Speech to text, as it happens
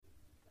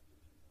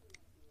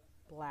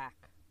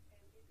Black,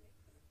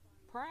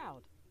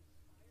 proud,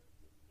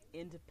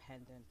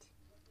 independent,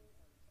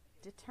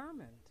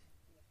 determined,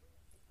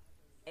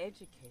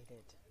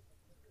 educated,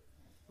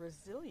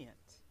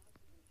 resilient,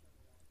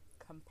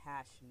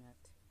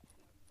 compassionate,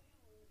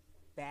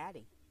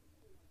 batty,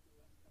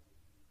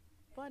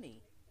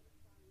 funny,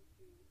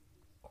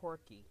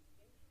 quirky,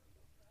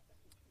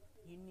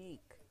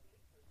 unique,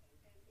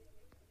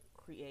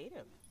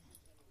 creative,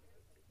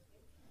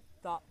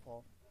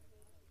 thoughtful,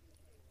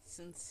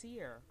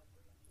 sincere,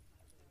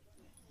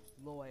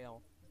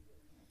 loyal,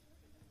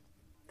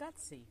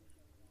 gutsy,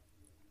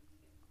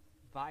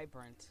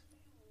 vibrant,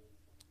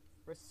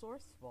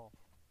 resourceful,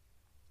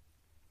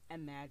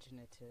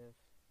 imaginative,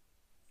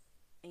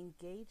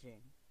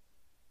 engaging,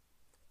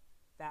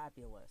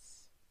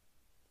 fabulous,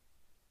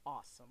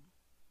 awesome.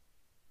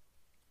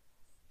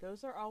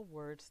 Those are all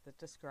words that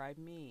describe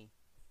me,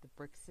 the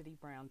Brick City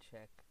Brown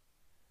Chick.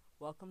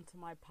 Welcome to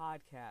my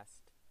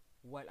podcast,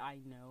 What I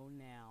Know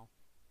Now.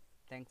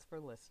 Thanks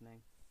for listening.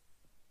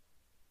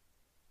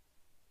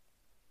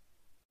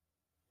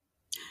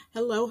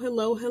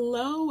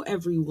 Hello,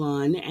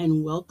 everyone,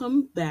 and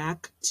welcome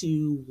back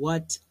to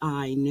What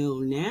I Know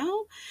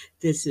Now.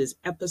 This is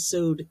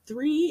episode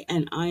 3,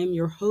 and I am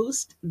your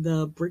host,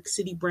 the Brick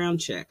City Brown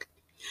Chick.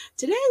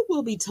 Today,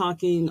 we'll be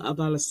talking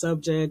about a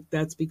subject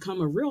that's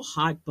become a real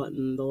hot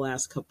button the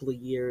last couple of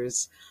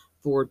years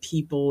for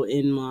people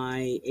in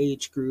my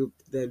age group,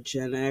 the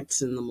Gen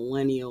X and the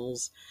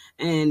millennials.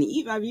 And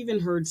I've even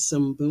heard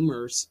some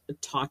boomers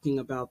talking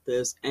about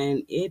this,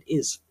 and it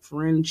is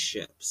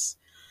friendships.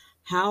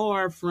 How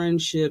our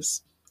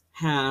friendships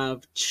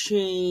have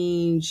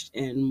changed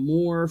and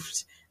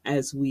morphed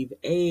as we've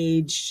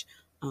aged,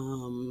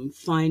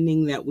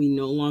 finding that we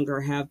no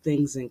longer have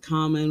things in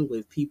common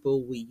with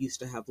people we used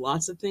to have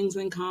lots of things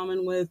in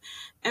common with,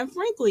 and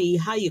frankly,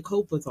 how you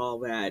cope with all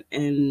that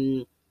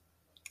and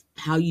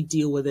how you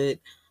deal with it,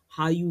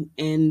 how you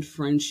end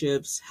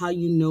friendships, how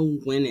you know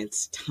when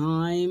it's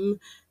time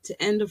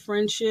to end a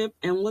friendship,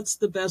 and what's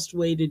the best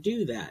way to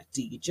do that.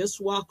 Do you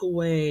just walk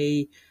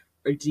away,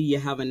 or do you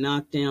have a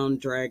knockdown,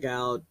 drag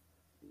out,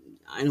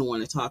 I don't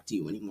want to talk to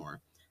you anymore?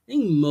 I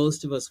think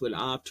most of us would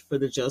opt for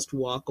the just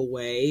walk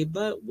away,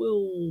 but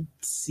we'll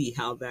see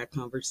how that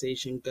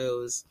conversation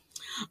goes.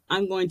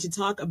 I'm going to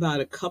talk about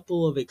a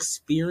couple of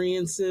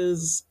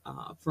experiences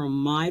from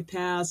my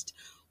past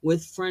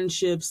with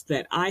friendships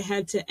that I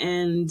had to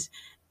end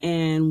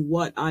and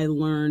what I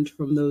learned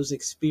from those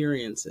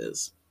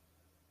experiences.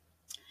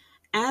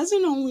 As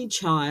an only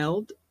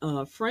child,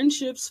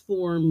 friendships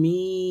for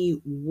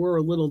me were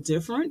a little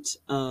different.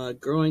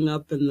 Growing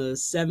up in the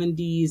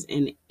 70s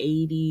and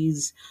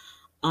 80s,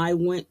 I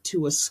went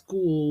to a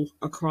school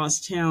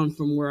across town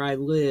from where I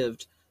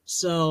lived.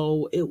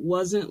 So it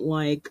wasn't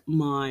like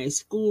my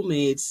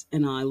schoolmates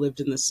and I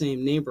lived in the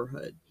same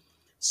neighborhood.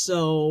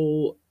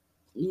 So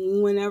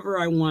whenever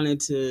I wanted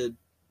to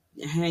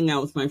hang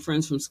out with my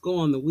friends from school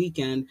on the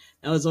weekend,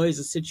 that was always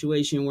a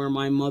situation where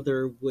my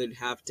mother would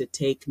have to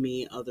take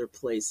me other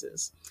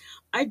places.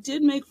 I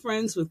did make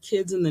friends with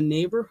kids in the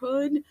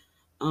neighborhood,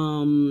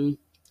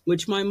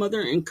 which my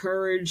mother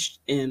encouraged,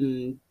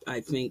 and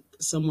I think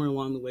somewhere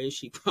along the way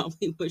she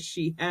probably wished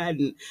she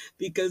hadn't,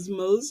 because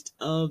most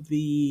of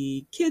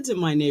the kids in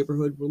my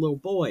neighborhood were little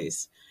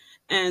boys.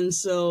 And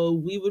so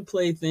we would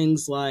play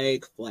things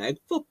like flag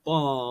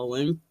football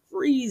and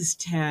freeze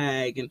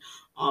tag and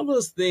all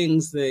those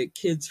things that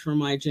kids from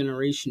my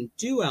generation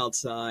do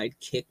outside,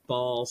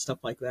 kickball, stuff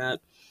like that.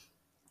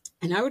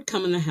 And I would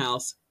come in the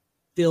house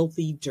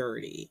filthy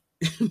dirty.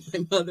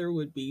 My mother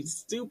would be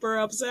super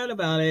upset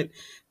about it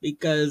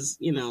because,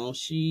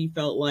 she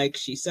felt like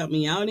she sent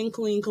me out in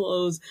clean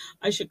clothes.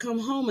 I should come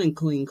home in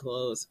clean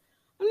clothes.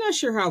 I'm not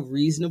sure how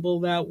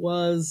reasonable that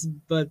was,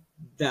 but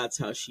that's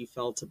how she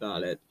felt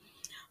about it.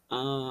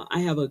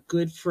 I have a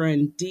good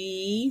friend,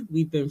 Dee.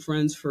 We've been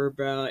friends for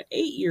about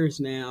 8 years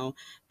now,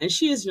 and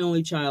she is an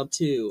only child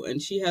too.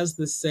 And she has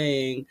this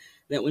saying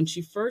that when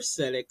she first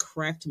said it,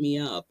 cracked me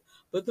up.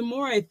 But the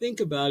more I think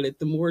about it,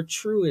 the more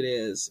true it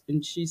is.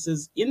 And she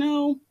says,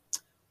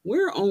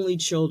 we're only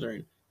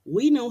children.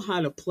 We know how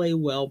to play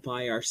well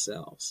by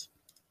ourselves.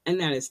 And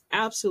that is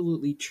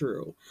absolutely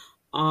true.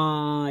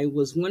 I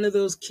was one of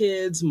those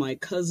kids. My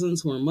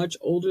cousins were much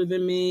older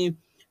than me.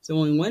 So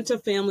when we went to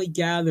family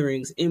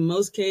gatherings, in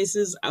most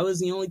cases, I was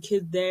the only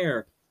kid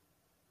there.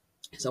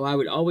 So I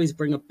would always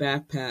bring a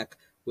backpack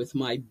with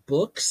my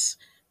books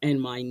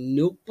and my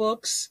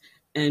notebooks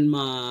and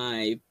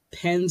my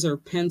pens or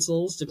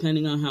pencils,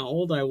 depending on how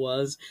old I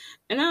was.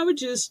 And I would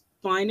just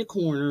find a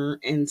corner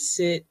and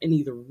sit and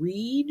either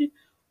read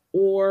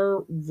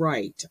or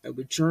write. I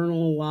would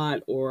journal a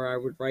lot, or I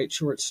would write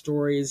short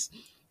stories.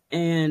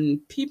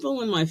 And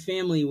people in my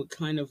family would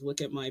kind of look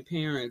at my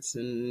parents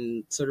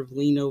and sort of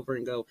lean over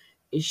and go,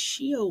 "Is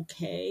she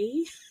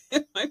okay?"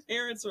 And my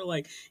parents were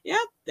like,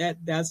 "Yeah,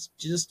 that's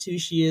just who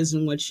she is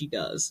and what she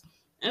does."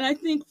 And I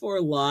think for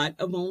a lot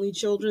of only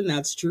children,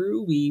 that's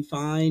true. We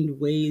find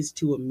ways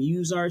to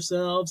amuse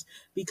ourselves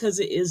because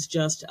it is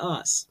just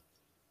us.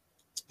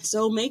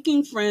 So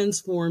making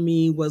friends for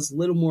me was a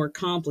little more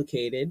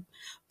complicated,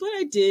 but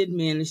I did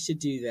manage to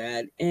do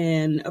that.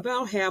 And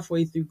about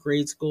halfway through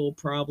grade school,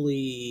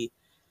 probably,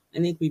 I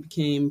think we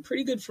became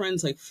pretty good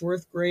friends, like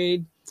fourth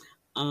grade.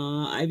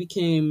 I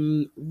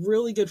became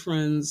really good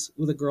friends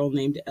with a girl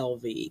named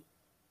LV.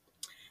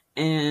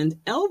 And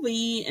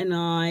LV and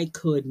I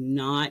could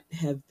not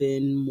have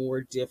been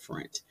more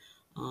different.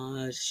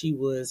 She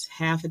was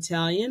half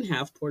Italian,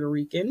 half Puerto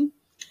Rican,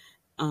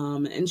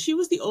 and she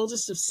was the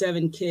oldest of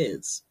seven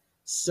kids.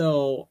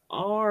 So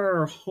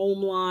our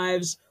home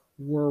lives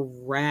were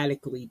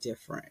radically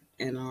different,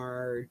 and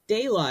our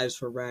day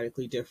lives were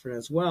radically different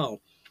as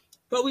well.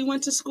 But we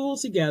went to school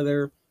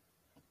together,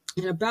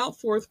 and about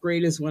fourth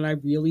grade is when I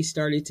really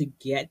started to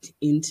get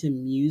into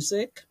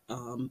music.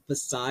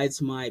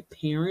 Besides my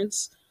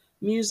parents'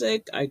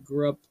 music, I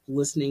grew up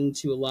listening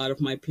to a lot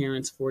of my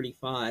parents'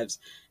 45s,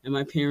 and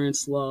my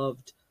parents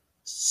loved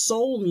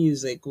soul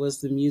music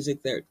was the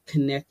music that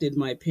connected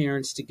my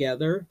parents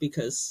together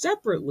because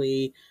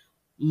separately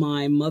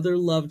my mother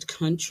loved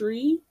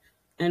country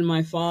and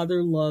my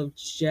father loved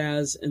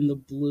jazz and the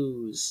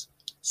blues.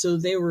 So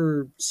they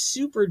were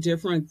super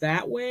different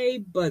that way,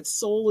 but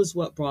soul is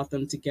what brought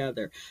them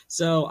together.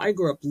 So I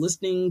grew up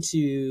listening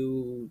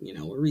to,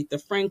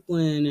 Aretha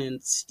Franklin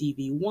and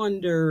Stevie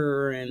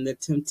Wonder and the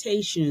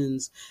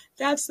Temptations.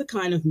 That's the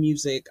kind of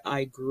music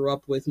I grew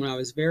up with when I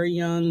was very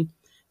young.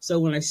 So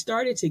when I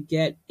started to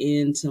get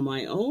into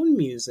my own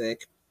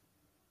music,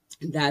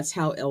 that's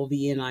how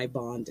LV and I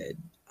bonded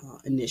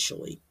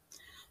initially.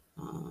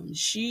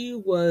 She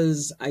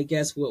was, I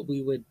guess, what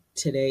we would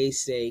today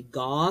say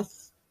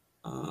goth.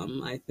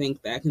 I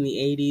think back in the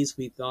 80s,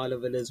 we thought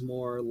of it as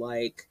more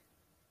like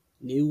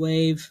new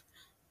wave.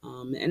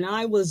 And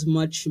I was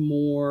much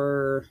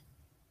more,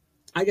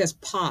 I guess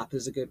pop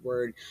is a good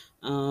word.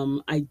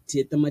 I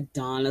did the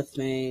Madonna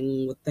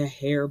thing with the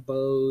hair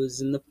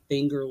bows and the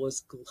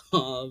fingerless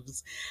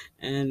gloves.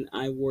 And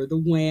I wore the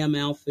Wham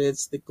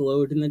outfits that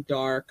glowed in the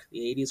dark. The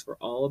 80s were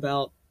all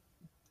about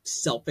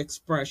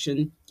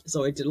self-expression.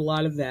 So I did a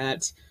lot of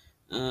that,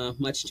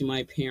 much to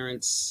my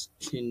parents'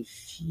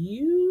 confusement,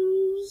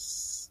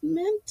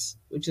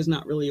 which is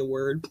not really a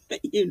word, but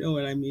you know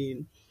what I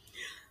mean.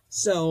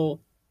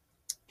 So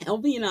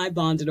LV and I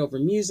bonded over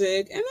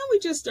music, and then we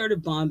just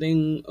started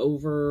bonding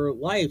over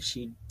life.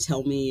 She'd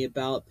tell me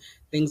about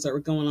things that were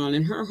going on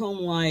in her home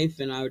life,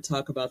 and I would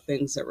talk about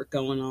things that were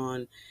going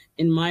on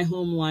in my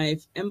home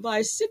life. And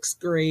by sixth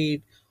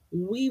grade,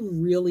 we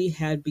really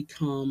had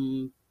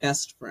become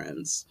best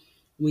friends.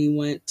 We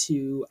went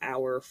to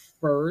our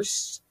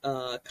first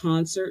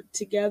concert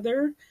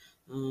together.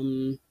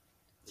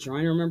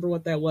 Trying to remember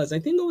what that was. I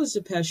think it was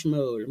Depeche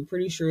Mode. I'm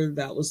pretty sure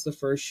that was the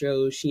first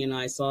show she and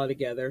I saw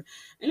together.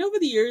 And over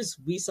the years,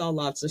 we saw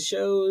lots of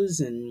shows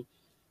and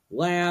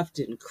laughed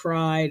and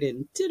cried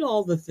and did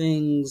all the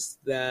things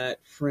that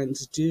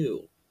friends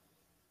do.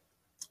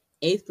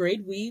 Eighth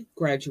grade, we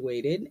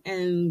graduated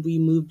and we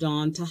moved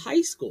on to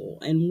high school.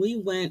 And we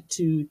went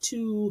to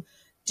two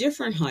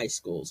different high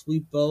schools. We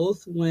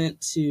both went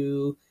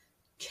to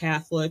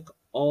Catholic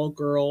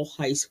all-girl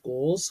high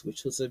schools,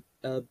 which was a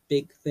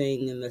big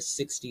thing in the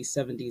 60s,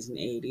 70s, and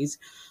 80s.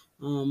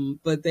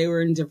 But they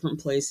were in different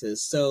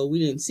places. So we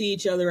didn't see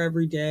each other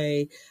every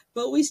day,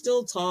 but we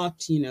still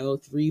talked,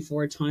 3,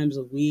 4 times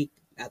a week.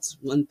 That's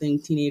one thing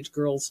teenage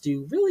girls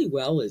do really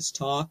well is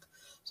talk.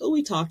 So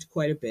we talked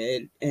quite a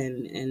bit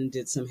and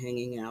did some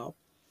hanging out.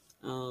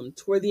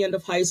 Toward the end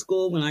of high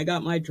school, when I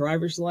got my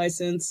driver's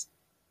license,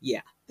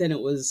 then it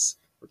was,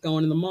 we're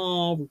going to the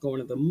mall, we're going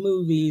to the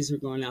movies, we're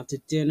going out to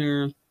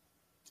dinner,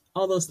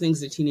 all those things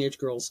that teenage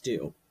girls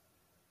do.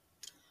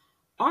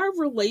 Our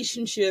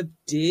relationship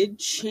did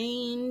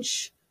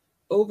change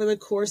over the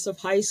course of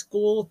high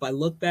school, if I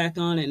look back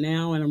on it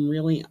now and I'm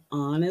really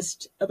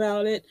honest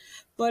about it,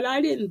 but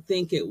I didn't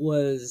think it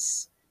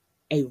was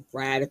a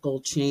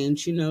radical change.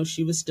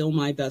 She was still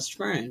my best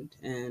friend,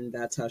 and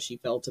that's how she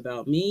felt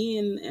about me,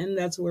 and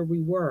that's where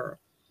we were.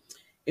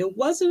 It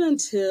wasn't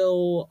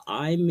until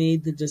I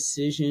made the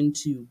decision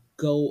to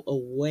go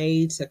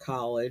away to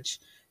college,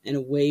 and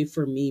away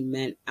for me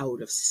meant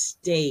out of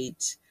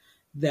state,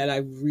 that I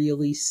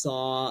really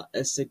saw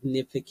a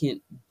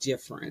significant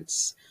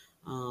difference.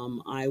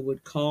 I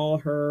would call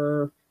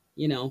her,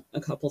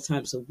 a couple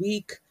times a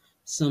week.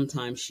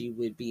 Sometimes she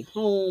would be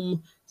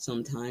home.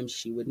 Sometimes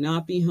she would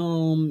not be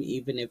home,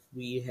 even if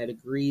we had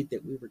agreed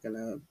that we were going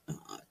to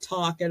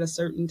talk at a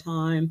certain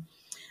time.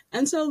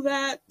 And so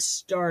that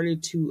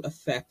started to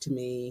affect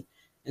me.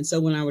 And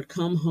so when I would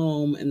come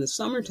home in the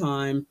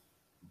summertime,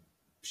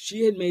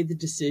 she had made the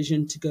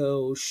decision to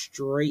go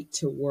straight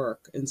to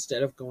work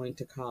instead of going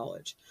to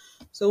college.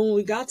 So when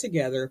we got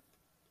together,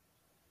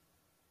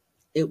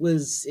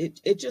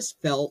 it just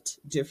felt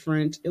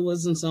different. It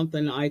wasn't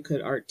something I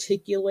could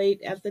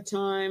articulate at the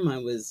time. I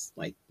was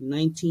like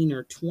 19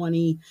 or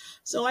 20,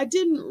 so I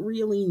didn't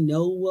really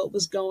know what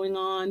was going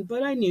on,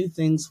 but I knew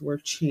things were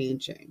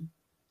changing.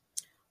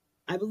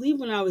 I believe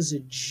when I was a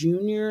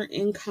junior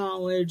in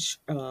college,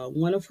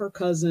 one of her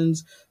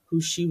cousins, who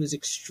she was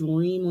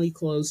extremely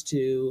close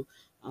to,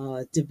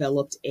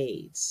 developed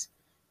AIDS.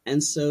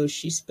 And so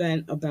she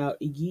spent about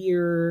a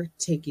year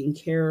taking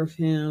care of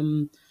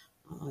him.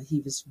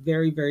 He was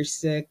very, very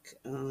sick.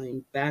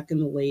 Back in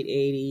the late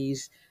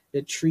 80s,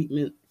 the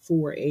treatment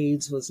for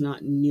AIDS was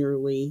not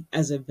nearly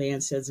as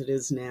advanced as it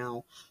is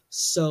now.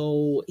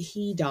 So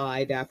he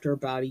died after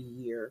about a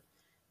year.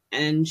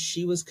 And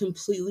she was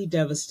completely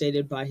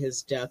devastated by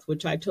his death,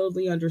 which I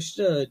totally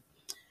understood.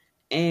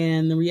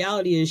 And the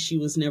reality is, she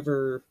was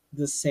never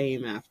the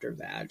same after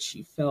that.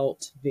 She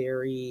felt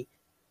very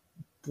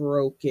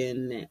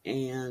broken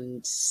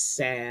and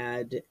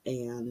sad,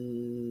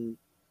 and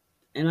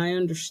I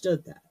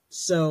understood that.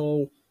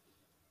 So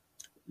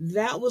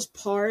that was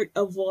part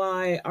of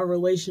why our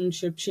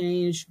relationship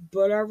changed,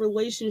 but our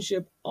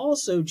relationship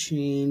also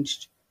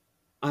changed.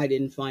 I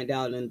didn't find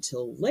out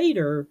until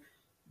later,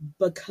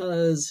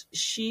 because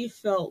she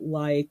felt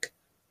like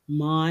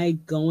my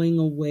going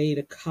away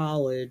to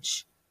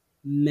college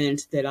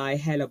meant that I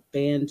had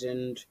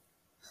abandoned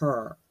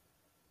her,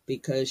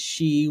 because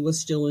she was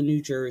still in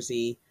New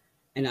Jersey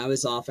and I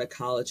was off at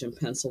college in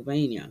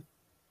Pennsylvania.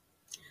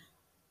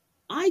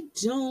 I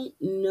don't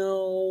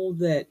know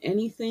that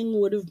anything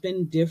would have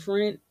been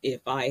different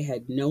if I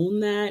had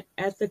known that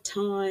at the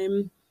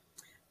time.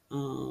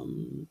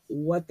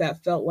 What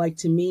that felt like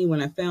to me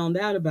when I found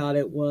out about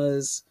it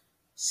was,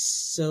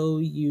 so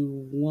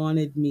you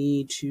wanted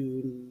me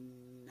to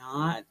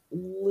not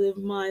live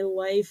my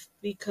life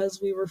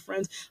because we were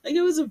friends? Like,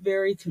 it was a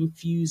very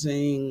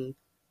confusing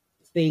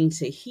thing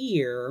to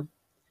hear.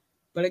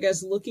 But I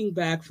guess looking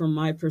back from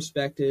my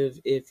perspective,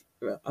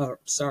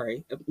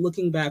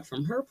 looking back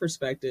from her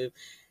perspective,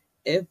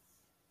 if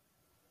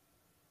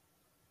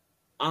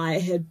I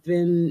had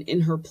been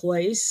in her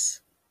place,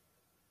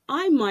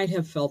 I might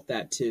have felt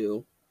that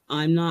too.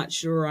 I'm not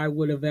sure I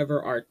would have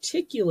ever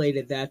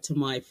articulated that to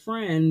my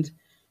friend,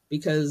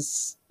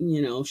 because,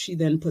 she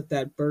then put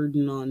that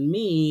burden on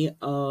me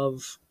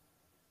of,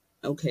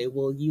 okay,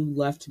 well, you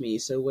left me,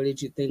 so what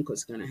did you think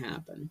was going to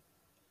happen?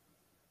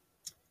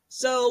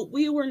 So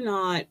we were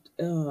not,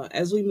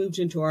 as we moved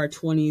into our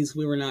 20s,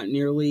 we were not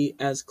nearly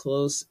as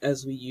close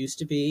as we used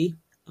to be.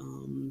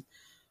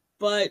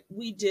 But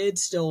we did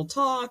still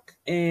talk,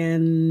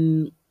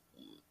 and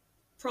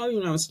probably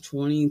when I was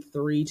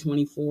 23,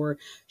 24,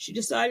 she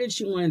decided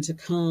she wanted to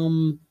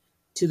come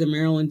to the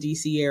Maryland,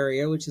 D.C.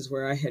 area, which is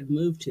where I had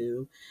moved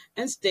to,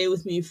 and stay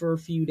with me for a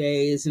few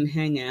days and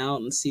hang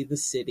out and see the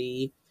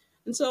city.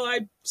 And so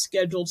I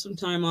scheduled some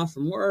time off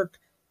from work,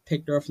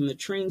 picked her up from the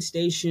train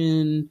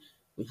station.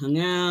 We hung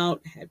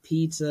out, had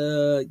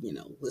pizza,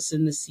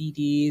 listened to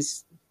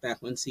CDs, back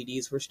when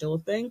CDs were still a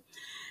thing.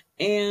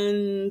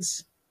 And,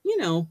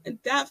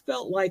 that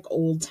felt like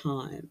old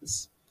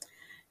times.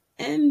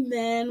 And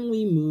then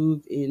we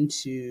moved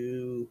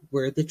into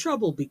where the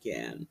trouble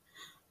began.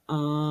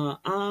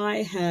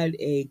 I had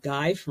a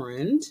guy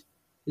friend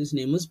whose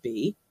name was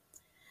B,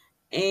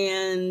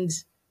 and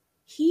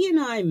he and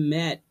I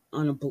met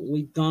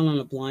we'd gone on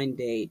a blind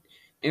date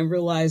and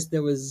realized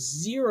there was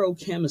zero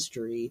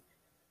chemistry,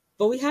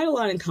 but we had a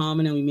lot in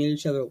common and we made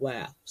each other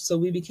laugh. So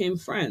we became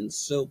friends.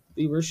 So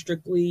we were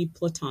strictly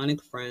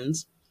platonic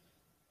friends.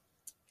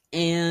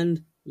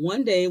 And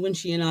one day when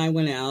she and I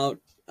went out,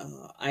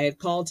 I had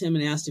called him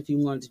and asked if he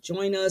wanted to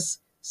join us.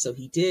 So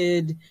he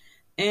did.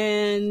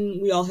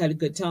 And we all had a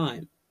good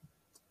time.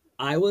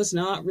 I was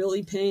not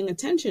really paying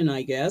attention,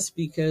 I guess,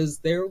 because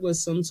there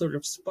was some sort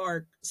of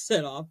spark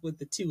set off with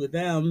the two of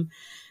them.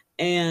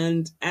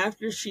 And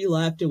after she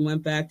left and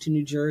went back to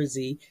New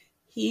Jersey,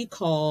 he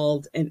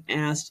called and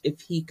asked if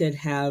he could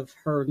have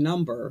her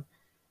number,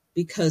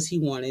 because he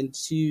wanted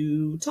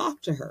to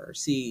talk to her,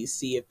 see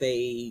if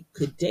they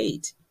could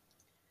date.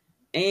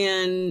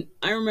 And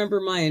I remember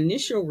my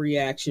initial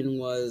reaction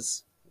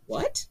was,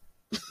 what?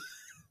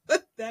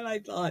 But then I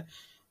thought,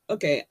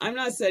 okay, I'm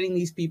not setting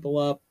these people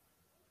up.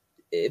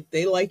 If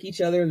they like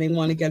each other and they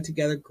want to get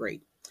together,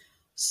 great.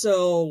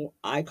 So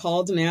I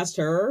called and asked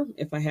her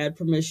if I had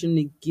permission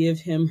to give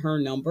him her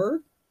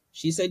number.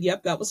 She said,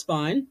 yep, that was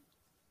fine.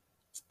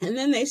 And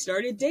then they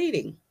started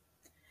dating.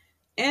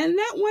 And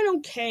that went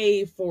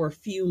okay for a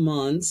few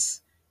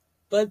months.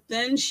 But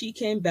then she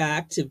came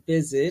back to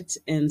visit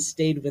and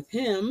stayed with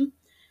him.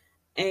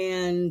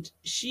 And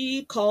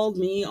she called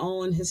me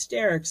all in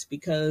hysterics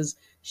because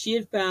she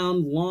had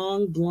found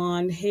long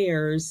blonde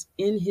hairs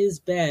in his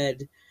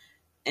bed,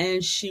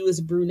 and she was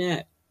a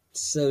brunette,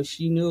 so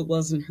she knew it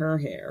wasn't her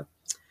hair.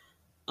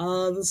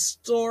 The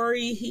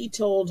story he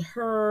told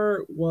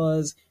her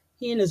was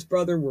he and his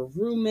brother were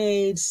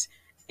roommates,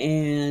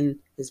 and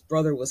his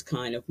brother was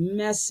kind of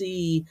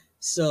messy.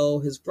 So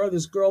his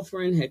brother's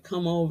girlfriend had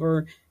come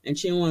over, and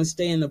she didn't want to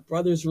stay in the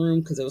brother's room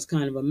because it was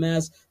kind of a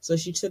mess. So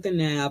she took a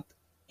nap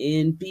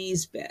in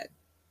B's bed.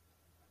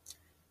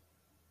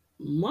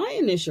 My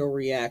initial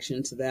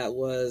reaction to that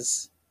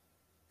was,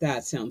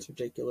 that sounds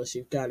ridiculous.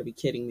 You've got to be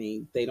kidding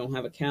me. They don't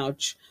have a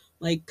couch.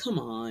 Like, come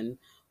on.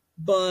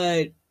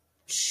 But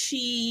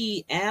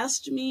she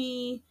asked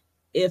me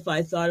if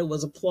I thought it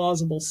was a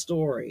plausible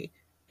story.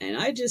 And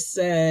I just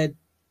said,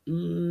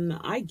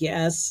 I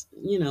guess,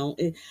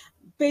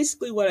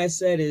 basically what I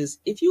said is,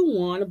 if you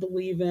want to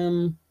believe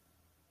him,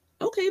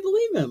 okay,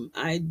 believe him.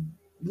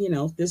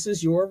 This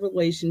is your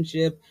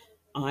relationship.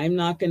 I'm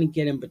not going to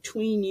get in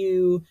between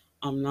you.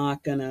 I'm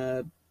not going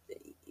to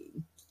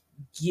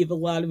give a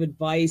lot of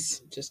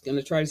advice. I'm just going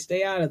to try to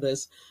stay out of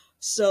this.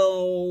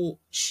 So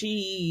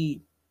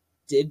she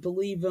did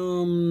believe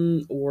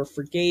him or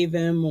forgave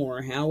him,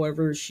 or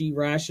however she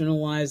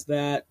rationalized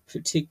that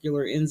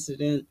particular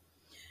incident.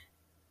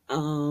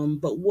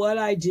 But what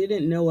I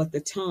didn't know at the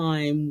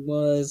time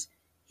was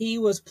he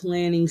was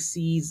planting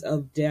seeds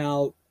of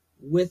doubt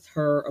with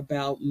her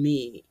about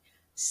me,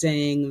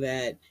 saying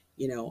that,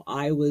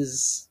 I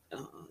was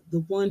the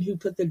one who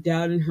put the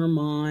doubt in her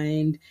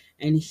mind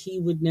and he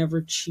would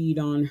never cheat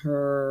on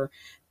her.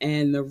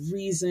 And the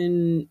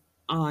reason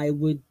I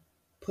would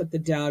put the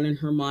doubt in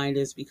her mind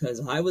is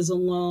because I was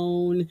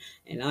alone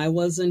and I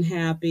wasn't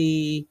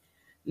happy.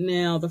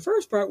 Now, the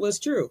first part was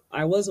true.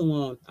 I was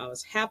alone. I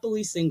was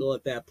happily single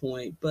at that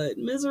point, but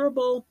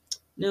miserable?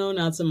 No,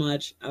 not so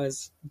much. I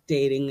was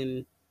dating,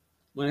 and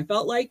when I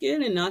felt like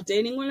it, and not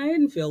dating when I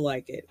didn't feel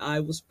like it.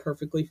 I was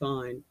perfectly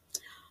fine.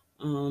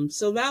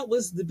 So that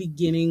was the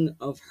beginning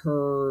of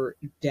her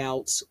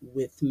doubts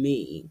with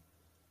me.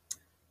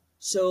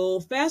 So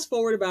fast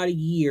forward about a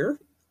year,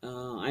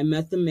 I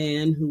met the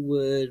man who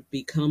would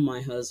become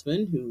my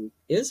husband, who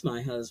is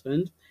my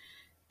husband,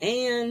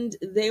 and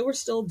they were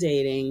still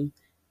dating,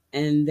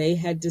 and they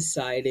had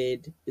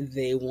decided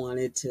they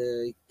wanted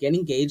to get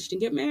engaged and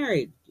get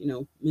married,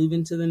 move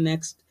into the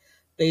next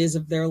phase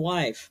of their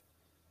life.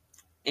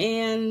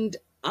 And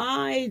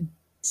I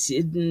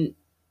didn't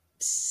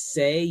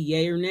say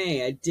yay or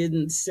nay. I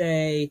didn't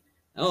say,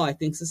 oh, I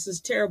think this is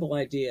a terrible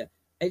idea.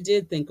 I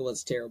did think it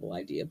was a terrible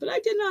idea, but I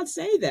did not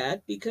say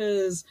that,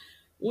 because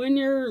when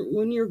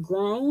you're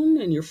grown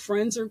and your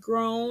friends are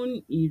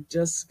grown, you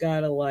just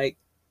gotta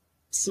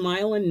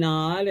smile and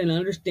nod and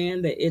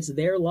understand that it's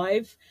their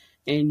life,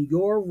 and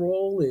your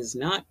role is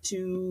not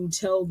to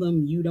tell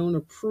them you don't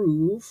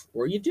approve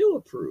or you do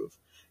approve.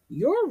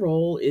 Your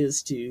role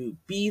is to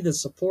be the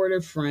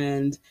supportive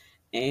friend,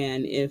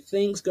 and if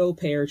things go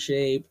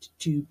pear-shaped,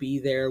 to be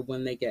there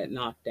when they get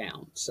knocked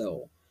down.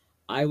 So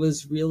I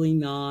was really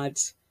not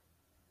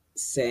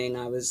saying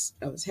I was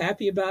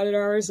happy about it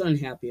or I was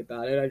unhappy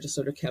about it. I just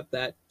sort of kept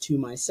that to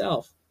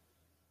myself.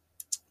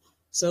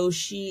 So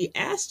she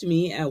asked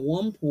me at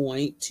one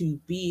point to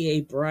be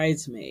a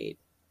bridesmaid,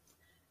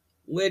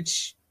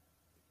 which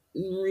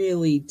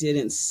really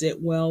didn't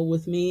sit well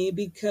with me,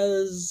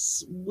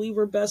 because we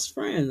were best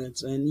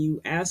friends, and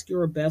you ask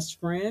your best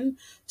friend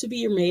to be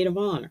your maid of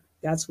honor.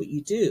 That's what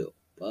you do,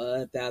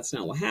 but that's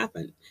not what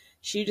happened.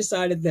 She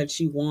decided that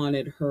she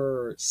wanted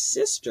her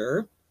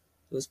sister,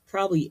 who was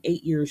probably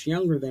 8 years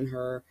younger than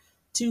her,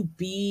 to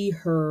be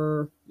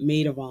her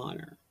maid of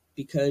honor,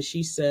 because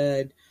she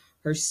said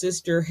her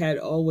sister had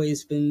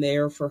always been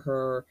there for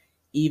her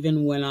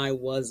even when I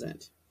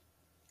wasn't.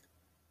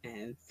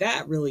 And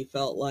that really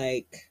felt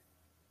like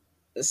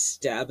a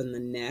stab in the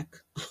neck,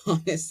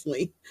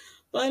 honestly.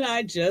 But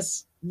I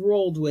just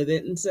rolled with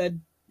it and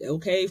said,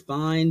 okay,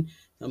 fine.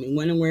 Tell me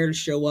when and where to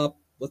show up,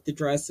 what the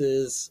dress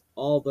is,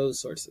 all those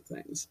sorts of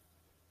things.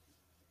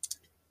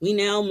 We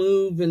now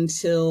move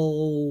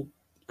until,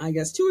 I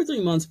guess, 2 or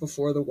 3 months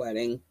before the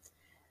wedding.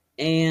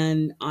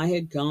 And I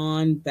had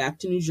gone back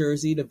to New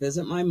Jersey to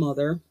visit my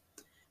mother.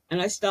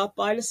 And I stopped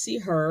by to see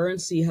her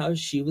and see how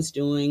she was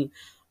doing.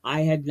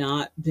 I had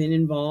not been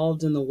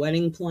involved in the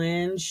wedding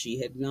plans. She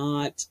had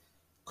not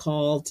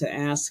called to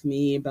ask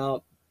me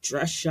about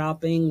dress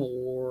shopping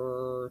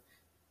or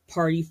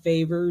party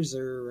favors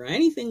or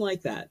anything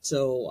like that.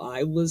 So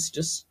I was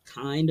just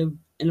kind of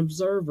an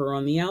observer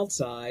on the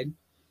outside.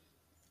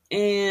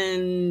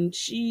 And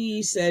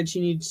she said she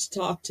needed to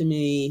talk to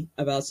me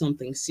about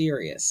something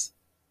serious.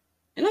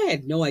 And I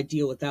had no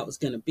idea what that was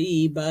going to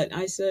be, but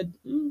I said,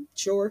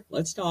 sure,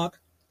 let's talk.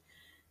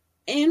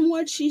 And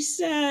what she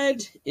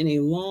said in a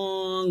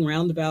long,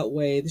 roundabout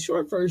way, the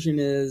short version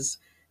is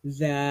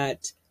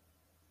that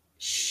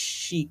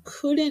she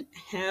couldn't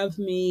have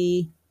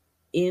me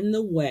in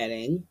the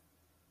wedding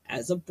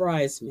as a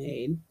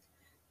bridesmaid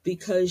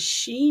because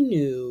she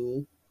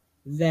knew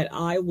that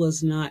I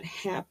was not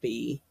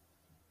happy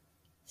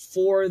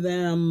for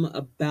them,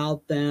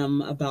 about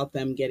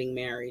them getting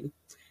married.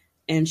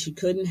 And she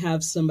couldn't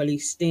have somebody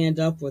stand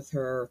up with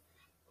her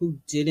who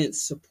didn't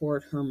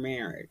support her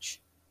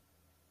marriage.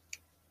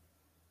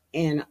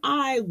 And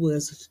I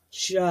was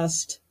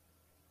just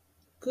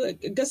good.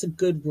 I guess a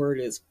good word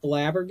is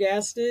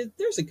flabbergasted.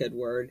 There's a good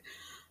word.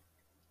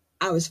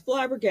 I was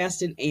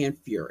flabbergasted and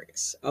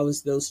furious. I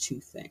was those two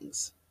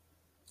things.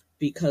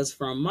 Because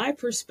from my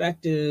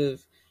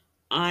perspective,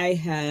 I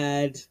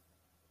had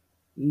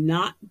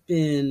not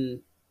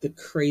been the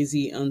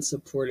crazy,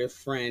 unsupportive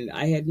friend.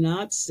 I had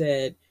not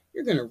said,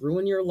 you're going to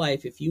ruin your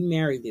life if you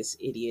marry this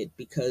idiot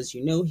because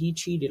you know he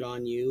cheated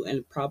on you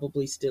and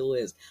probably still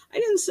is. I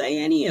didn't say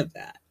any of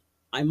that.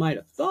 I might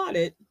have thought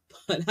it,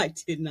 but I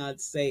did not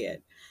say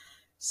it.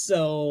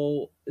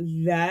 So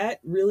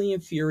that really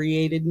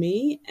infuriated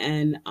me,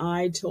 and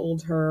I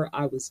told her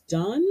I was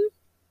done.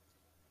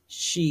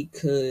 she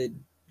could,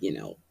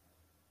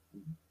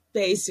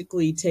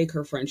 basically take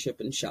her friendship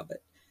and shove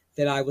it,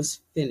 that I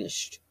was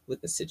finished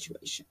with the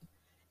situation.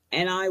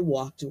 And I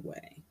walked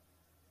away.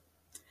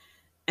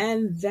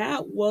 And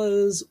that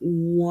was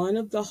one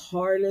of the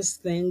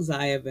hardest things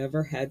I have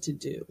ever had to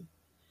do.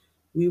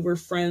 We were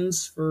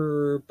friends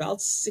for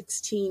about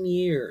 16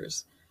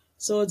 years.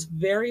 So it's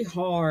very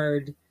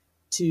hard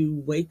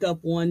to wake up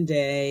one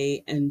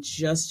day and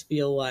just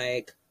feel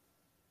like,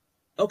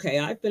 okay,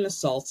 I've been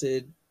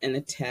assaulted and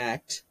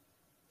attacked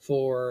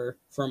for,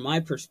 from my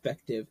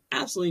perspective,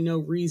 absolutely no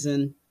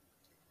reason,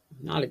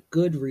 not a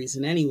good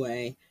reason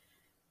anyway.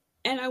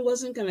 And I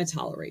wasn't going to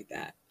tolerate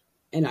that.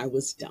 And I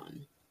was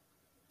done.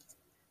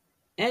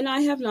 And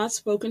I have not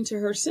spoken to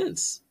her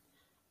since.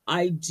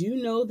 I do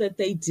know that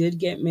they did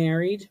get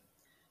married,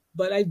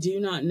 but I do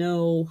not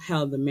know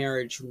how the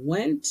marriage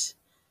went.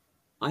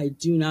 I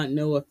do not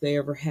know if they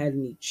ever had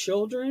any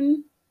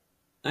children.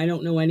 I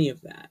don't know any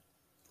of that.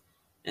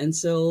 And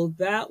so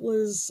I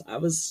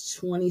was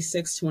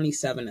 26,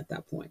 27 at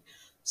that point.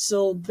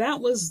 So that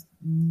was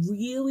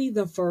really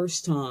the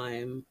first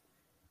time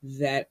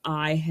that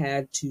I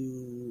had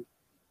to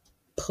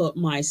put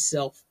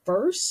myself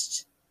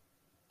first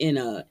in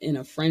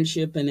a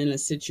friendship and in a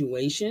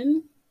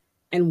situation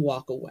and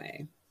walk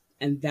away.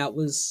 And that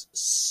was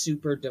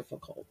super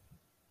difficult.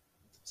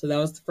 So that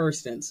was the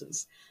first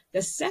instance.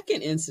 The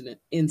second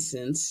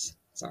instance,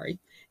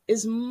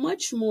 is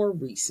much more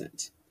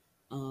recent.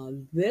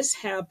 This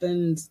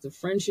happened, the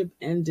friendship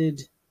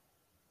ended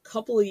a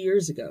couple of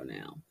years ago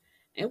now.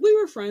 And we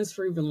were friends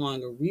for even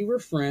longer. We were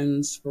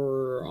friends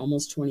for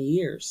almost 20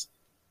 years.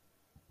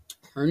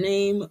 Her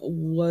name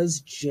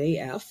was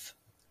JF.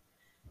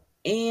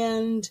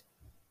 And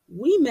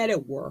we met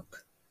at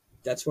work.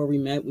 That's where we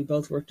met. We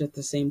both worked at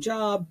the same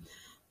job.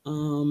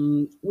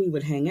 We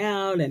would hang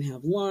out and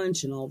have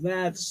lunch and all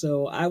that.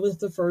 So I was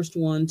the first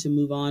one to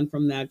move on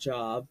from that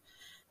job.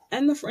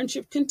 And the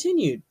friendship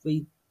continued.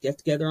 We get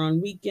together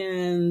on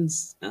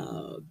weekends,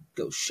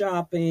 go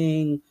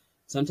shopping,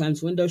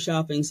 sometimes window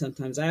shopping,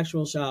 sometimes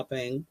actual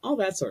shopping, all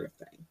that sort of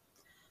thing.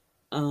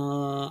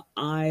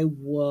 I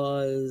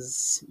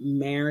was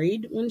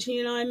married when she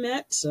and I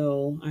met,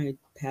 so I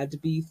had to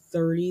be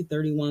 30,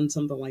 31,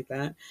 something like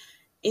that.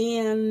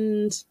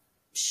 And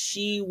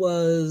she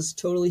was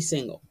totally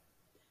single.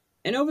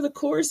 And over the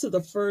course of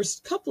the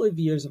first couple of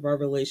years of our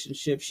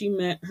relationship, she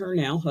met her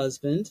now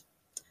husband.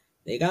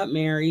 They got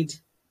married,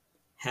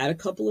 had a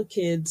couple of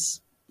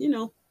kids.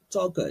 It's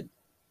all good.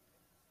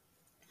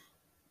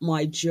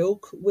 My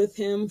joke with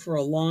him for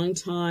a long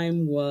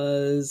time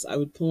was I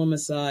would pull him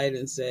aside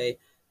and say,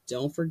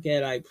 "Don't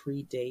forget I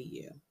predate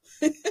you."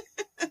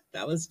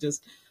 That was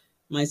just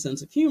my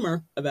sense of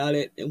humor about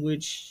it, in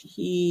which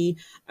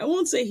I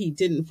won't say he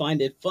didn't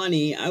find it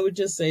funny. I would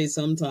just say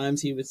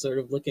sometimes he would sort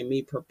of look at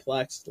me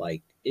perplexed,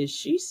 like, is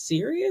she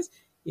serious?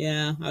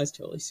 Yeah, I was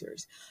totally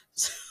serious.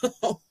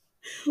 So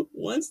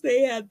once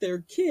they had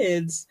their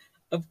kids,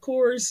 of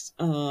course,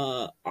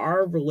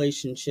 our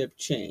relationship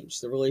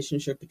changed, the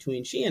relationship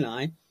between she and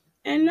I,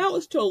 and that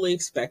was totally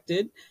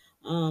expected.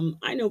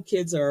 I know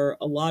kids are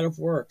a lot of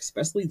work,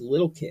 especially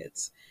little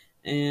kids.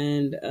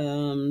 And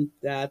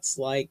that's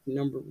like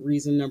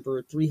reason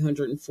number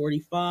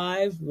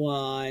 345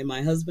 why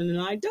my husband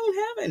and I don't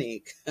have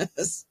any,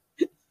 because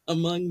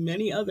among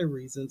many other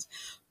reasons.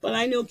 But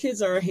I know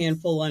kids are a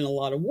handful and a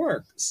lot of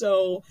work.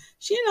 So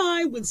she and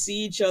I would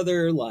see each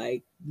other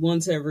like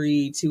once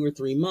every 2 or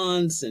 3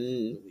 months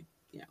and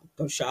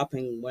go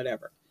shopping,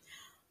 whatever.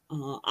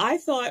 I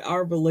thought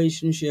our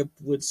relationship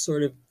would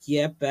sort of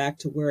get back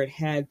to where it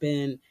had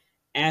been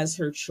as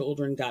her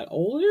children got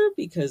older,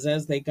 because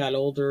as they got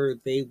older,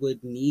 they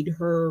would need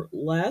her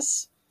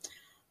less.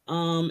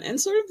 And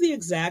sort of the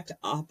exact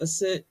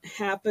opposite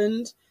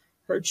happened.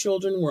 Her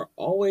children were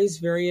always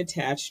very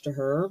attached to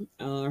her.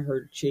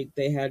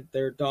 They had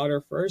their daughter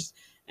first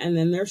and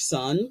then their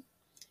son.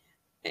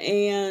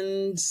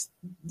 And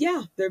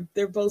yeah,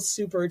 they're both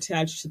super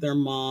attached to their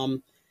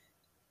mom.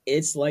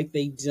 It's like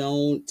they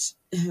don't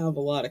have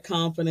a lot of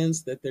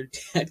confidence that their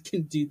dad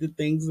can do the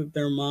things that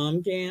their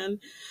mom can.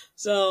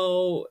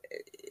 So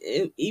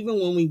even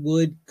when we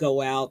would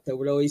go out, there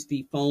would always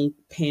be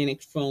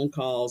panicked phone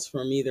calls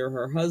from either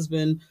her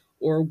husband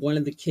or one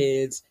of the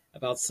kids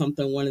about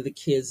something one of the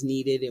kids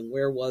needed and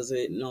where was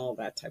it and all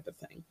that type of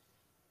thing.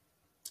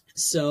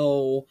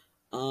 So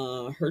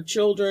her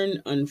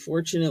children,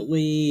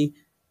 unfortunately,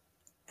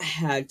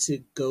 had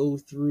to go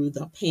through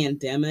the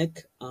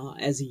pandemic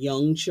as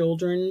young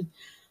children.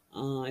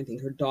 I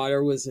think her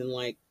daughter was in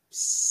like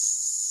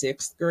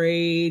 6th,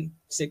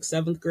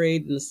 7th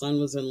grade, and the son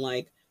was in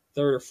like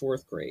 3rd or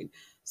 4th grade.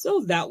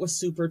 So that was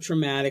super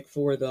traumatic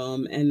for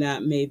them, and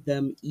that made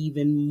them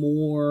even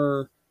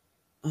more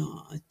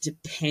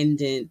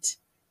dependent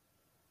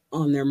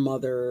on their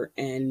mother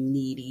and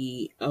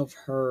needy of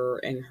her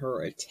and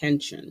her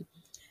attention.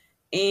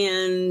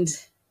 And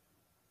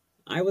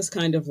I was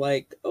kind of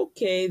like,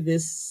 okay,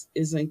 this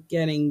isn't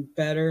getting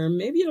better.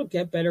 Maybe it'll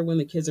get better when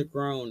the kids are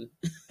grown.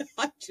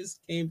 I just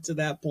came to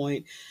that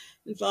point.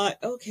 and thought,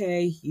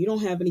 okay, you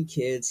don't have any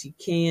kids. You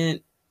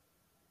can't,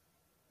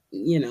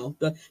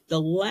 the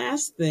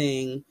last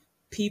thing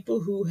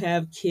people who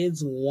have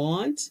kids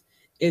want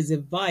is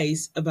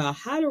advice about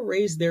how to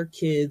raise their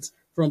kids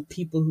from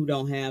people who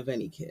don't have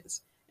any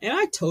kids. And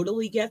I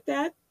totally get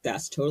that.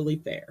 That's totally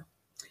fair.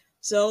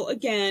 So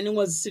again, it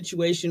was a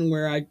situation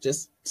where I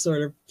just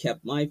sort of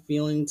kept my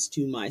feelings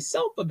to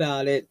myself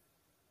about it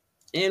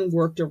and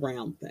worked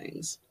around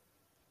things.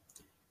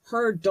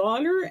 Her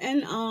daughter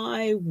and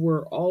I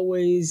were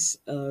always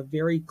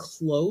very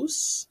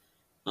close,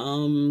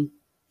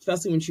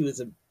 especially when she was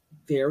a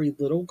very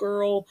little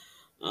girl.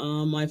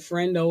 My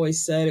friend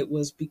always said it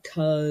was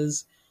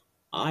because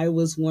I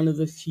was one of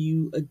the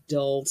few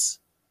adults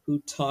who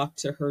talked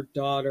to her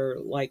daughter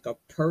like a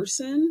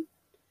person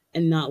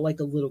and not like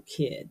a little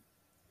kid.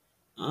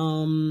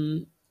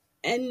 Um,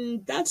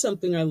 and that's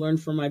something I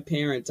learned from my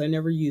parents. I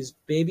never used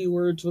baby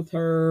words with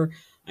her.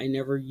 I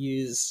never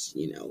used,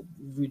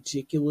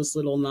 ridiculous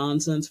little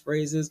nonsense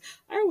phrases.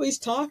 I always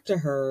talked to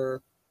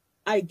her.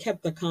 I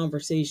kept the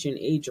conversation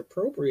age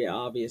appropriate,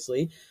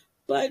 obviously,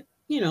 but,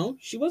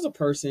 she was a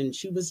person.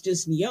 She was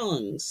just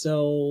young.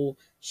 So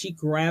she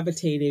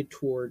gravitated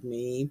toward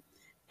me.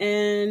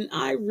 And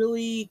I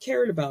really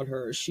cared about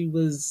her. She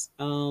was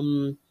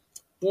born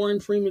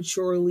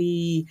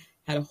prematurely,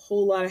 had a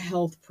whole lot of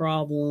health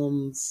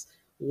problems,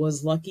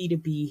 was lucky to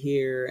be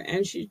here,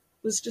 and she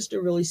was just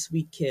a really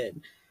sweet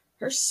kid.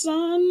 Her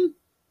son,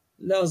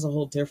 that was a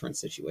whole different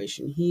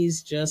situation.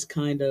 He's just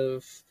kind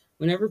of,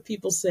 whenever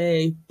people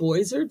say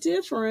boys are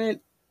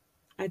different,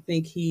 I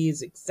think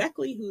he's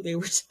exactly who they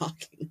were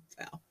talking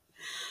about.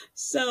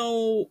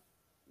 So,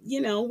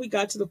 we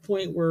got to the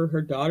point where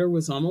her daughter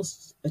was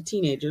almost a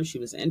teenager. She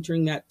was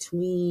entering that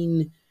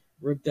tween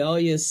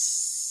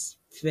rebellious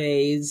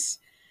phase,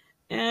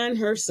 and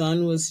her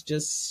son was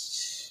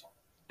just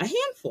a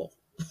handful.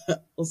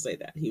 We'll say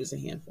that. He was a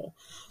handful.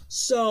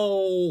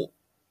 So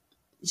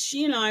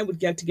she and I would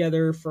get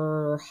together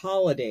for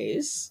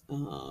holidays.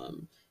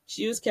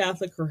 She was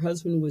Catholic, her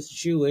husband was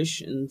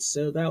Jewish, and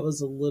so that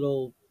was a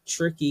little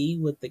tricky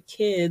with the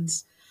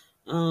kids.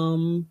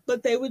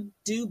 But they would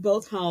do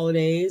both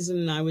holidays,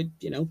 and I would,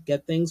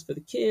 get things for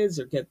the kids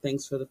or get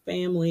things for the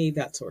family,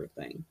 that sort of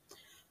thing.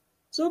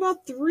 So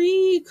about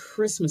 3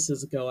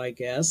 Christmases ago, I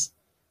guess,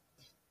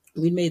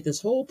 we made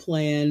this whole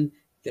plan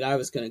that I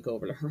was going to go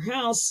over to her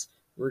house.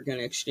 We're going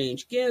to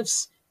exchange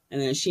gifts.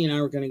 And then she and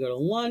I were going to go to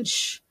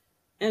lunch.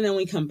 And then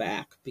we come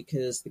back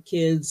because the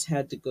kids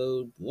had to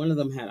go. One of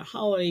them had a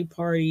holiday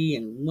party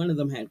and one of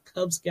them had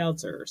Cub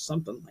Scouts or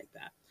something like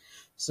that.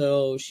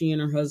 So she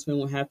and her husband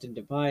would have to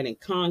divide and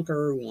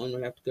conquer. One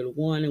would have to go to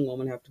one and one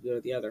would have to go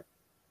to the other.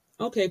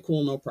 Okay,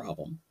 cool, no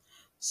problem.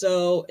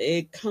 So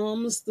it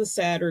comes the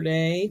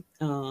Saturday,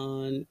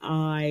 and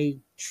I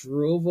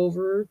drove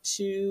over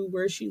to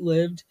where she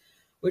lived,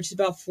 which is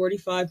about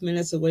 45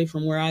 minutes away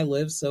from where I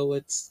live, so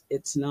it's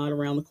not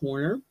around the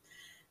corner.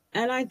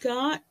 And I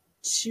got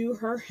to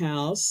her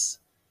house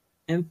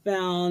and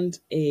found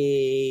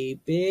a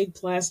big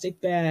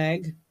plastic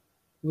bag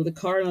with a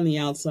card on the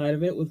outside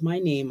of it with my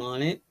name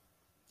on it.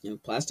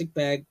 Plastic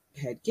bag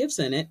had gifts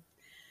in it,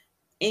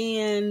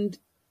 and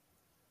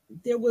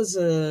there was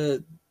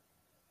a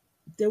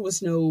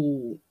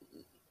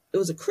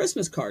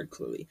Christmas card,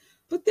 clearly,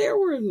 but there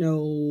were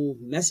no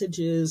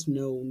messages,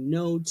 no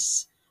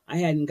notes. I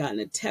hadn't gotten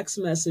a text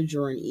message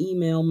or an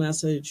email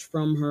message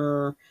from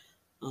her,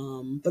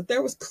 but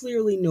there was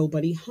clearly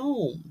nobody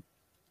home.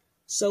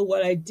 So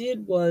what I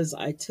did was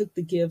I took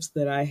the gifts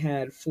that I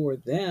had for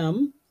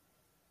them,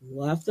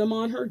 left them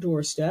on her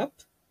doorstep,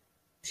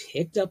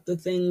 picked up the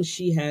things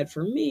she had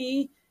for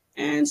me,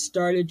 and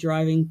started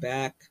driving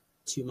back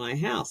to my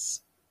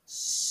house.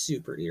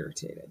 Super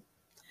irritated.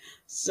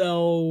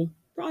 So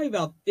probably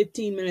about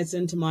 15 minutes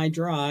into my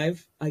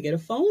drive, I get a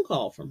phone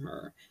call from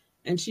her.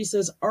 And she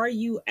says, "Are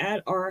you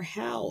at our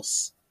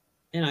house?"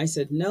 And I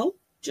said, "No,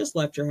 just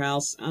left your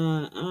house.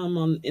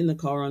 I'm in the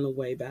car on the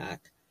way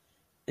back."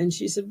 And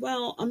she said,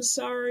 "Well, I'm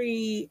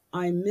sorry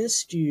I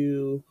missed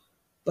you,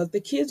 but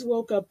the kids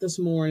woke up this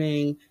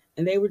morning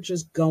and they were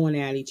just going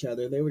at each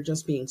other. They were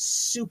just being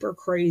super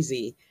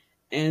crazy.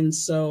 And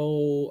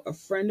so a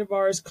friend of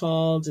ours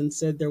called and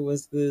said there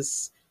was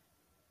this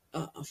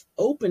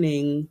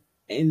opening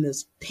in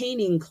this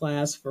painting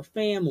class for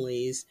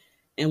families,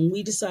 and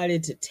we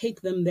decided to take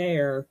them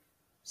there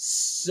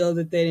so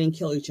that they didn't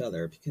kill each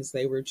other because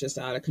they were just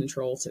out of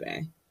control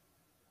today."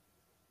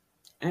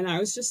 And I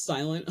was just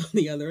silent on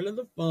the other end of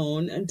the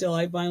phone until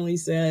I finally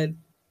said,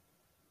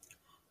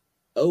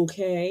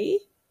 "Okay,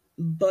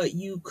 but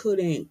you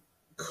couldn't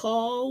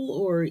call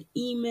or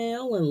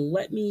email and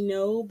let me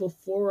know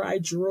before I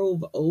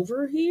drove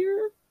over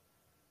here?"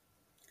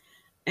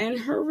 And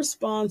her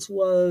response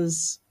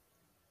was,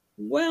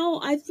 "Well,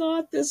 I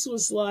thought this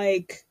was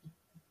like,"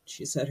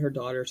 she said her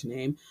daughter's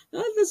name, "I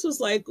thought this was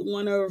like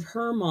one of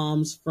her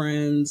mom's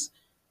friends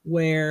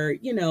where,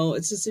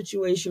 it's a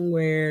situation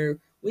where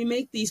we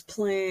make these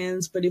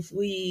plans, but if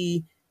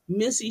we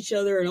miss each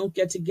other or don't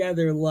get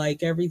together,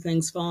 like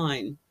everything's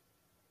fine."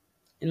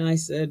 And I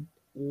said,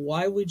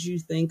 Why would you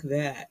think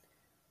that?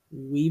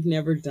 We've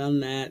never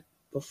done that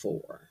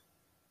before.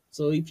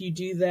 So if you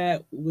do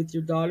that with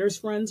your daughter's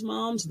friends'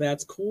 moms,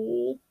 that's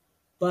cool,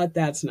 but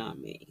that's not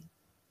me.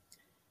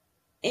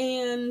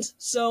 And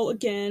so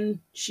again,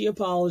 she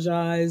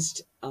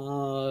apologized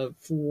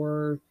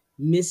for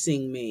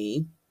missing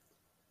me,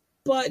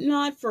 but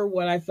not for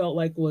what I felt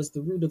like was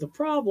the root of the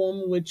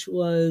problem, which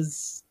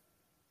was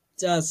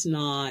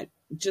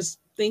just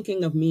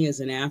thinking of me as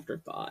an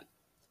afterthought.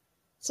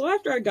 So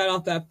after I got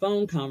off that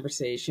phone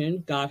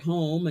conversation, got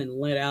home and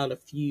let out a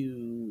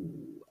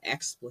few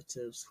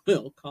expletives,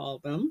 we'll call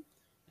them,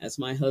 as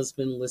my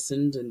husband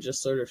listened and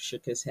just sort of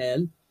shook his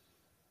head,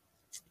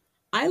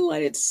 I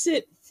let it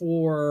sit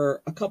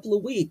for a couple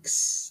of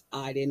weeks.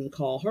 I didn't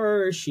call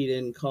her. She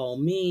didn't call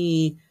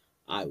me.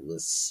 I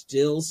was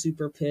still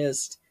super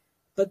pissed.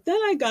 But then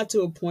I got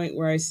to a point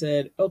where I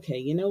said, okay,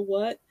 you know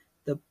what?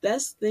 The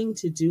best thing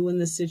to do in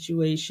this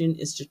situation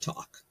is to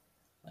talk.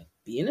 Like,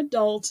 be an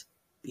adult,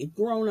 be a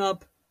grown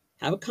up,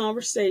 have a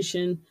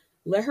conversation,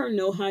 let her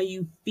know how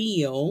you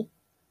feel,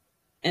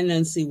 and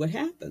then see what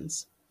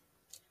happens.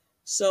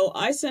 So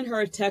I sent her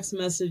a text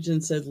message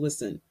and said,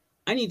 listen,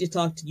 I need to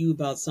talk to you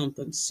about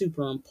something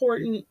super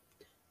important.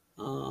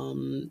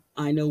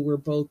 I know we're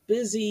both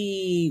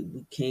busy.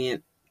 We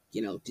can't,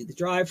 do the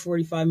drive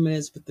 45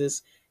 minutes, but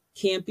this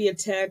can't be a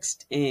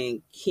text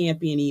and can't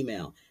be an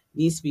email. It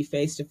needs to be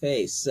face to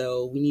face.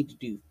 So we need to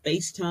do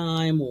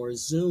FaceTime or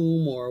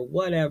Zoom or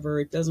whatever.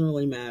 It doesn't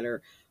really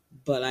matter,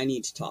 but I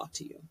need to talk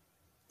to you.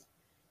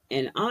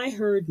 And I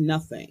heard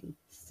nothing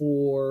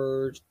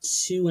for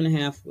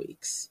 2.5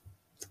 weeks.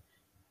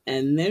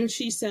 And then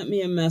she sent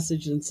me a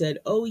message and said,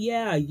 oh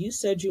yeah, you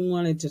said you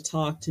wanted to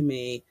talk to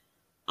me.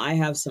 I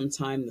have some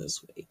time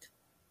this week.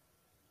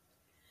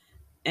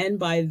 And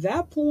by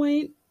that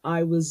point,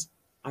 I was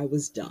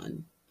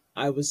done.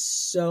 I was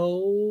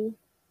so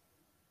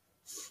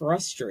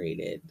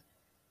frustrated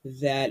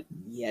that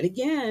yet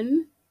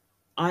again,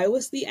 I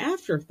was the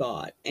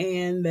afterthought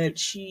and that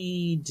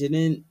she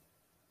didn't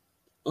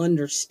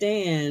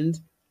understand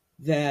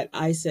that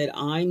I said,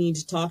 I need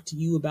to talk to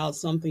you about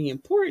something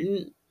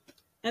important,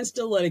 and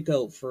still let it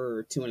go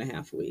for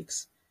 2.5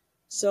 weeks.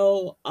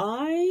 So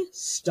I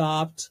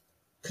stopped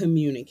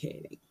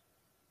communicating.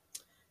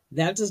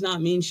 That does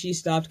not mean she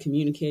stopped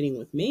communicating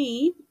with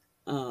me.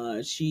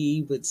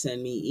 She would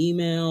send me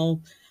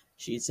email.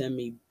 She'd send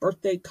me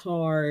birthday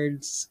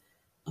cards.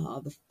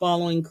 The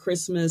following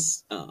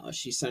Christmas,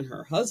 she sent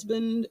her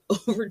husband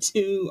over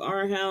to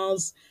our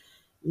house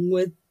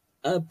with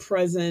a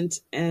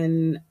present.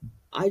 And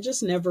I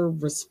just never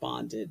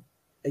responded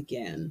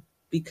again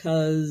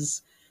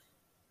because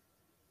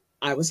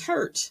I was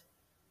hurt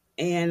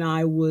and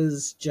I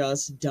was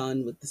just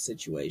done with the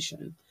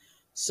situation.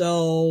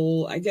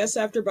 So I guess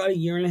after about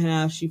 1.5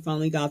 years, she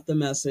finally got the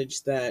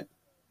message that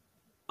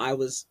I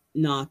was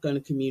not going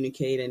to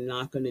communicate and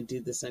not going to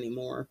do this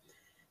anymore.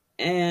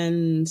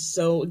 And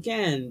so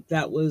again,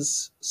 that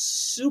was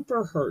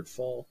super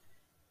hurtful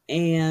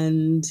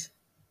and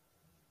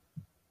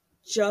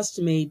just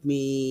made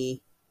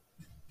me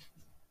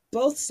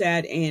both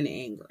sad and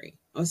angry.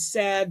 I was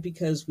sad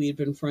because we had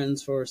been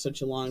friends for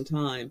such a long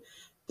time,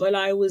 but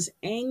I was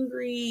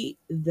angry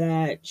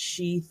that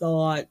she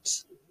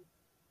thought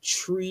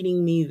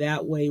treating me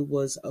that way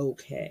was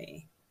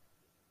okay,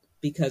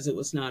 because it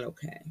was not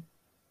okay.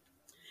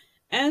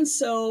 And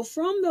so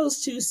from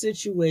those two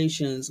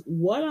situations,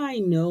 what I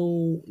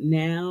know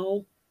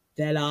now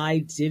that I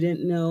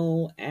didn't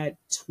know at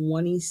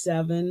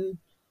 27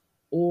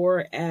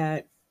 or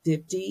at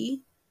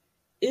 50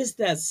 is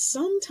that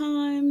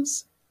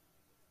sometimes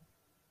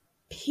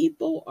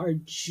people are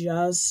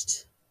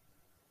just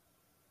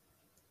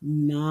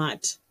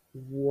not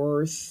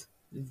worth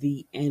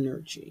the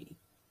energy.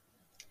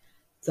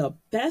 The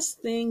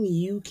best thing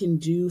you can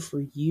do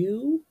for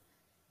you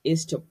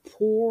is to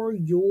pour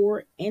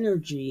your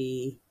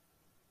energy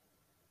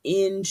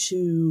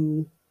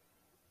into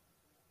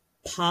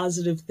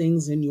positive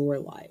things in your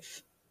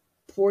life.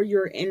 Pour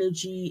your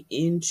energy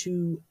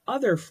into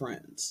other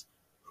friends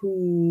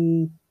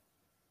who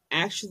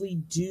actually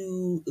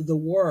do the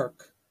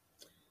work.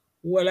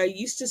 What I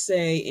used to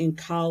say in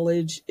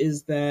college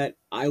is that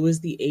I was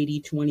the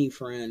 80-20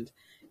 friend,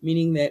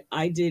 meaning that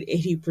I did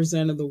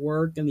 80% of the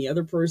work and the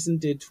other person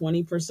did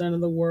 20%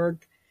 of the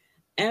work.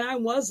 And I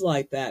was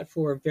like that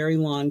for a very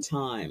long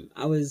time.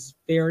 I was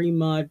very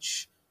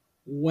much,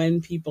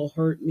 when people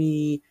hurt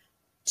me,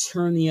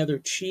 turn the other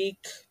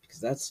cheek,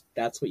 because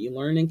that's what you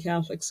learn in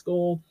Catholic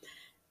school,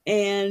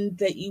 and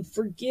that you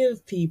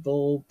forgive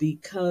people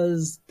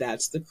because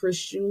that's the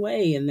Christian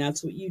way and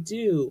that's what you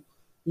do.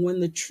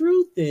 When the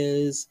truth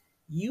is,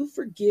 you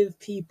forgive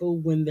people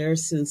when they're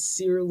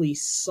sincerely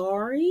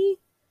sorry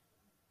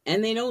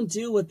and they don't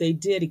do what they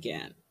did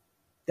again.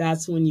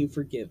 That's when you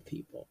forgive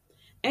people.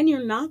 And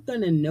you're not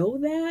going to know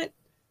that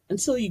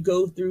until you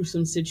go through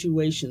some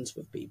situations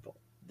with people.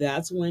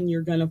 That's when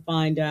you're going to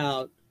find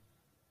out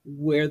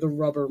where the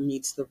rubber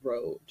meets the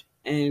road,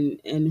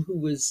 and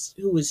who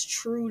is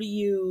true to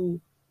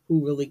you,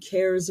 who really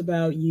cares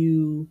about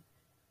you,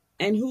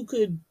 and who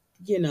could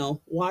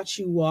watch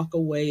you walk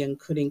away and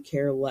couldn't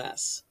care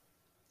less.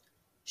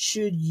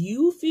 Should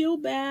you feel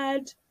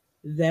bad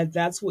that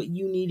that's what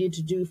you needed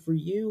to do for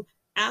you?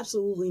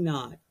 Absolutely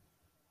not.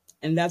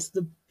 And that's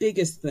the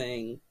biggest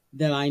thing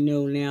that I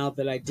know now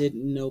that I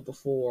didn't know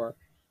before.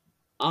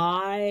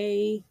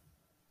 I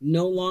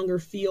no longer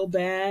feel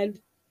bad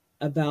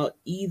about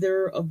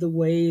either of the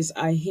ways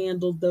I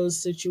handled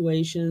those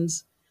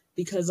situations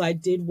because I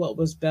did what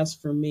was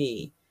best for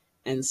me.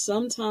 And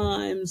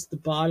sometimes the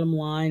bottom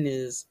line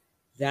is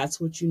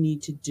that's what you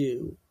need to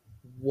do.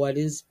 What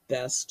is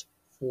best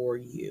for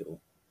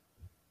you?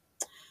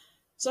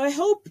 So I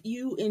hope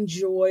you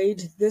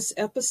enjoyed this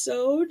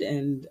episode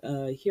and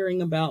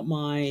hearing about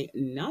my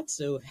not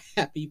so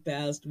happy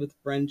past with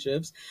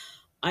friendships.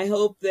 I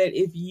hope that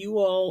if you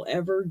all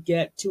ever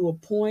get to a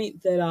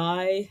point that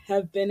I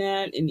have been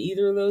at in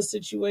either of those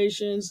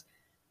situations,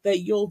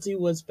 that you'll do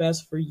what's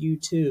best for you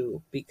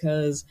too,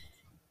 because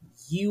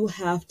you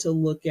have to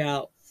look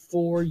out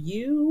for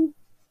you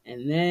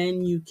and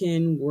then you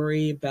can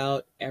worry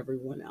about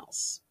everyone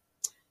else.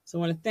 So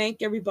I want to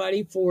thank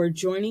everybody for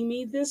joining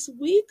me this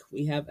week.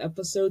 We have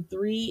episode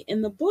 3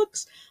 in the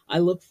books. I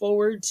look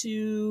forward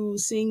to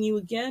seeing you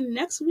again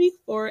next week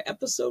for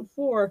episode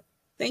 4.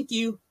 Thank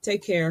you.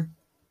 Take care.